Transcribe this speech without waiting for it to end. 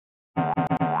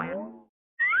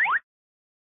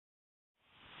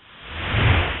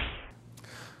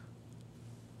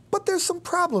some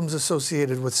problems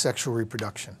associated with sexual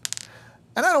reproduction.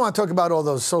 And I don't want to talk about all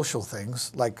those social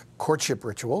things like courtship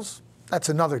rituals. That's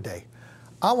another day.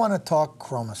 I want to talk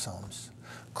chromosomes.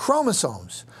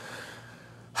 Chromosomes.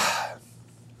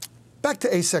 Back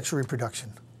to asexual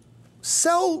reproduction.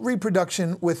 Cell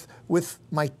reproduction with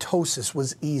mitosis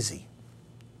was easy.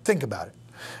 Think about it.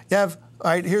 You have,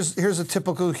 all right, here's a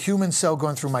typical human cell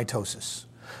going through mitosis.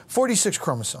 46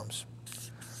 chromosomes.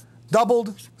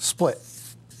 Doubled, split.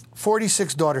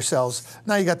 46 daughter cells.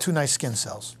 Now you got 2 nice skin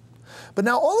cells. But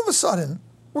now all of a sudden,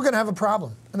 we're going to have a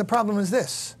problem. And the problem is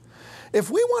this. If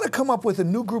we want to come up with a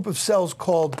new group of cells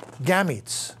called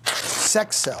gametes,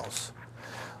 sex cells,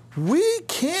 we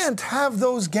can't have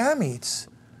those gametes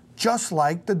just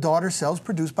like the daughter cells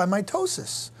produced by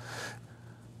mitosis.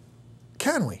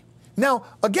 Can we? Now,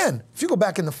 again, if you go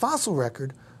back in the fossil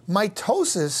record,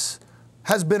 mitosis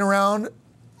has been around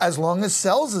as long as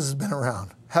cells have been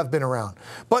around.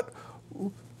 But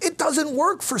it doesn't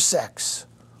work for sex.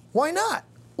 Why not?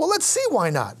 Well, let's see why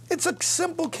not. It's a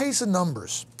simple case of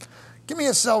numbers. Give me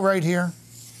a cell right here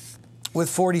with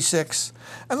 46,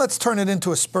 and let's turn it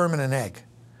into a sperm and an egg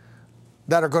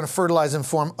that are going to fertilize and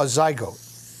form a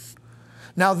zygote.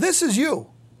 Now, this is you,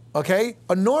 okay?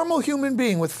 A normal human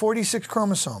being with 46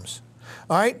 chromosomes,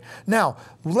 all right? Now,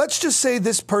 let's just say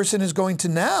this person is going to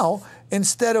now,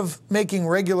 instead of making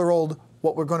regular old,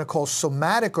 what we're going to call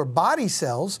somatic or body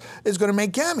cells, is going to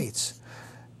make gametes.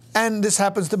 And this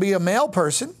happens to be a male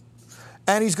person,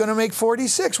 and he's going to make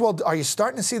 46. Well, are you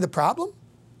starting to see the problem?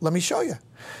 Let me show you.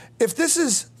 If this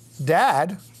is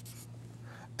dad,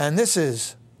 and this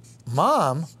is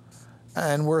mom,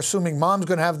 and we're assuming mom's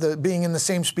going to have being in the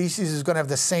same species is going to have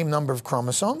the same number of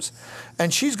chromosomes,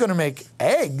 and she's going to make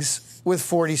eggs with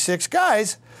 46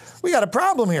 guys, we got a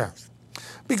problem here.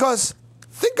 Because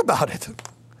think about it.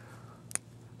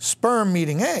 Sperm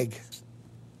meeting egg.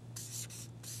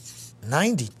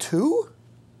 92?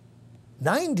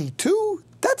 92?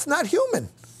 That's not human.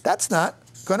 That's not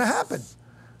going to happen.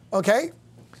 Okay?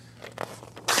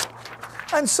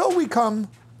 And so we come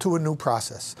to a new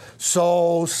process.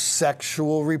 So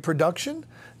sexual reproduction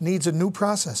needs a new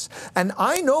process. And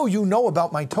I know you know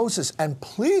about mitosis, and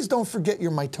please don't forget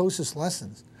your mitosis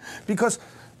lessons. Because,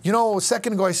 you know, a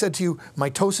second ago I said to you,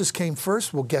 mitosis came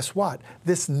first. Well, guess what?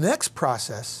 This next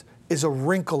process is a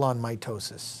wrinkle on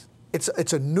mitosis.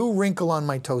 It's a new wrinkle on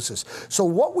mitosis. So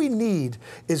what we need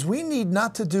is we need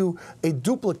not to do a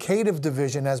duplicative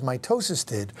division as mitosis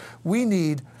did. We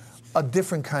need a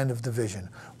different kind of division.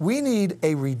 We need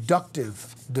a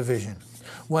reductive division.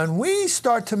 When we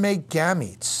start to make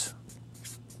gametes,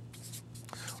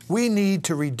 we need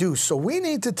to reduce. So we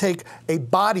need to take a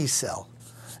body cell,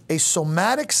 a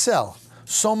somatic cell.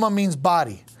 Soma means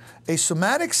body. A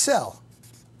somatic cell.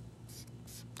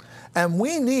 And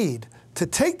we need to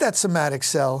take that somatic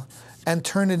cell and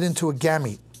turn it into a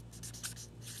gamete.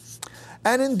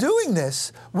 And in doing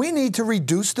this, we need to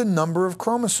reduce the number of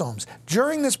chromosomes.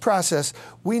 During this process,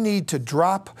 we need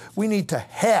to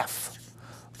half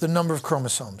the number of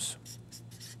chromosomes.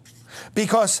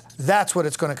 Because that's what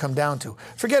it's going to come down to.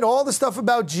 Forget all the stuff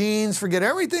about genes, forget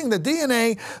everything, the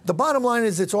DNA. The bottom line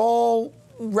is it's all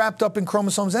wrapped up in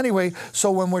chromosomes anyway.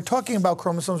 So when we're talking about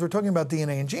chromosomes, we're talking about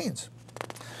DNA and genes.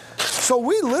 So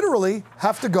we literally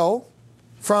have to go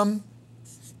from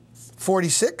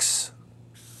 46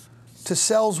 to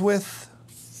cells with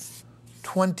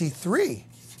 23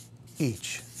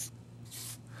 each.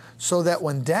 So that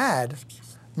when dad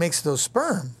makes those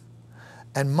sperm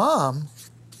and mom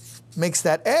makes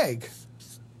that egg,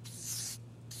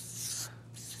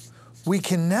 we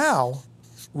can now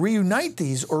reunite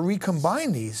these or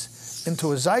recombine these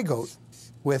into a zygote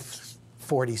with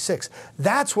 46.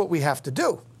 That's what we have to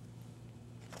do.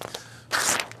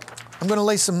 I'm going to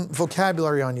lay some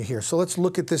vocabulary on you here. So let's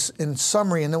look at this in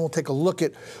summary, and then we'll take a look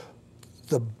at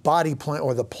the body plan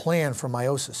or the plan for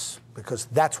meiosis, because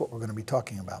that's what we're going to be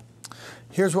talking about.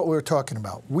 Here's what we're talking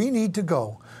about. We need to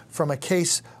go from a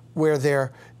case where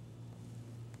they're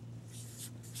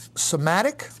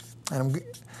somatic, and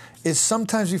is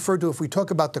sometimes referred to, if we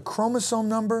talk about the chromosome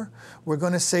number, we're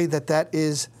going to say that that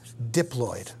is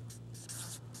diploid.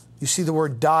 You see the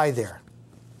word di there.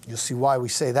 You'll see why we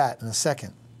say that in a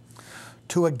second.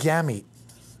 To a gamete.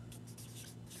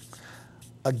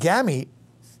 A gamete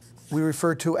we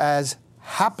refer to as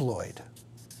haploid.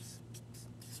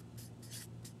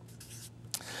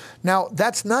 Now,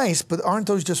 that's nice, but aren't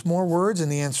those just more words? And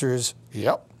the answer is,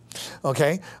 yep.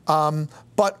 Okay,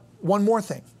 but one more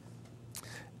thing.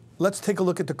 Let's take a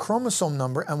look at the chromosome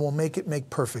number, and we'll make it make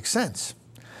perfect sense.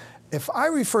 If I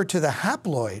refer to the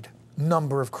haploid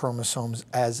number of chromosomes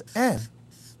as N,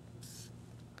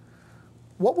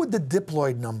 what would the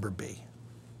diploid number be?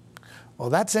 Well,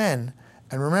 that's N.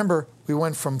 And remember, we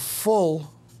went from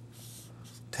full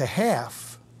to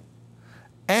half.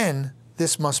 N,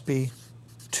 this must be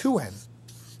 2N.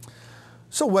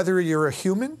 So whether you're a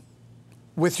human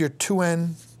with your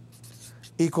 2N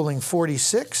equaling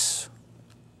 46,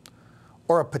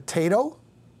 or a potato,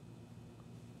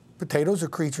 potatoes are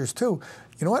creatures too.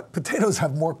 You know what? Potatoes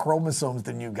have more chromosomes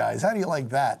than you guys. How do you like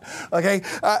that? Okay,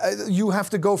 you have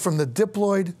to go from the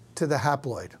diploid to the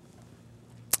haploid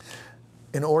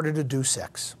in order to do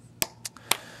sex.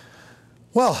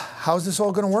 Well, how's this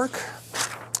all going to work?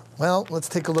 Well, let's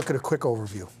take a look at a quick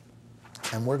overview.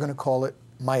 And we're going to call it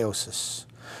meiosis,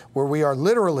 where we are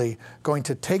literally going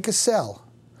to take a cell,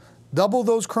 double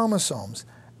those chromosomes,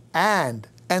 and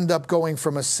end up going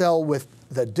from a cell with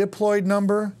the diploid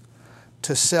number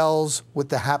to cells with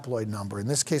the haploid number. In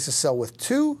this case, a cell with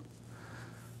 2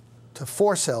 to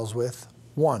 4 cells with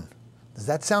 1. Does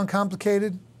that sound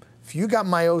complicated? If you got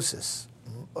meiosis,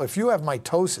 or if you have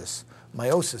mitosis,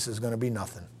 meiosis is going to be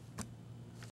nothing.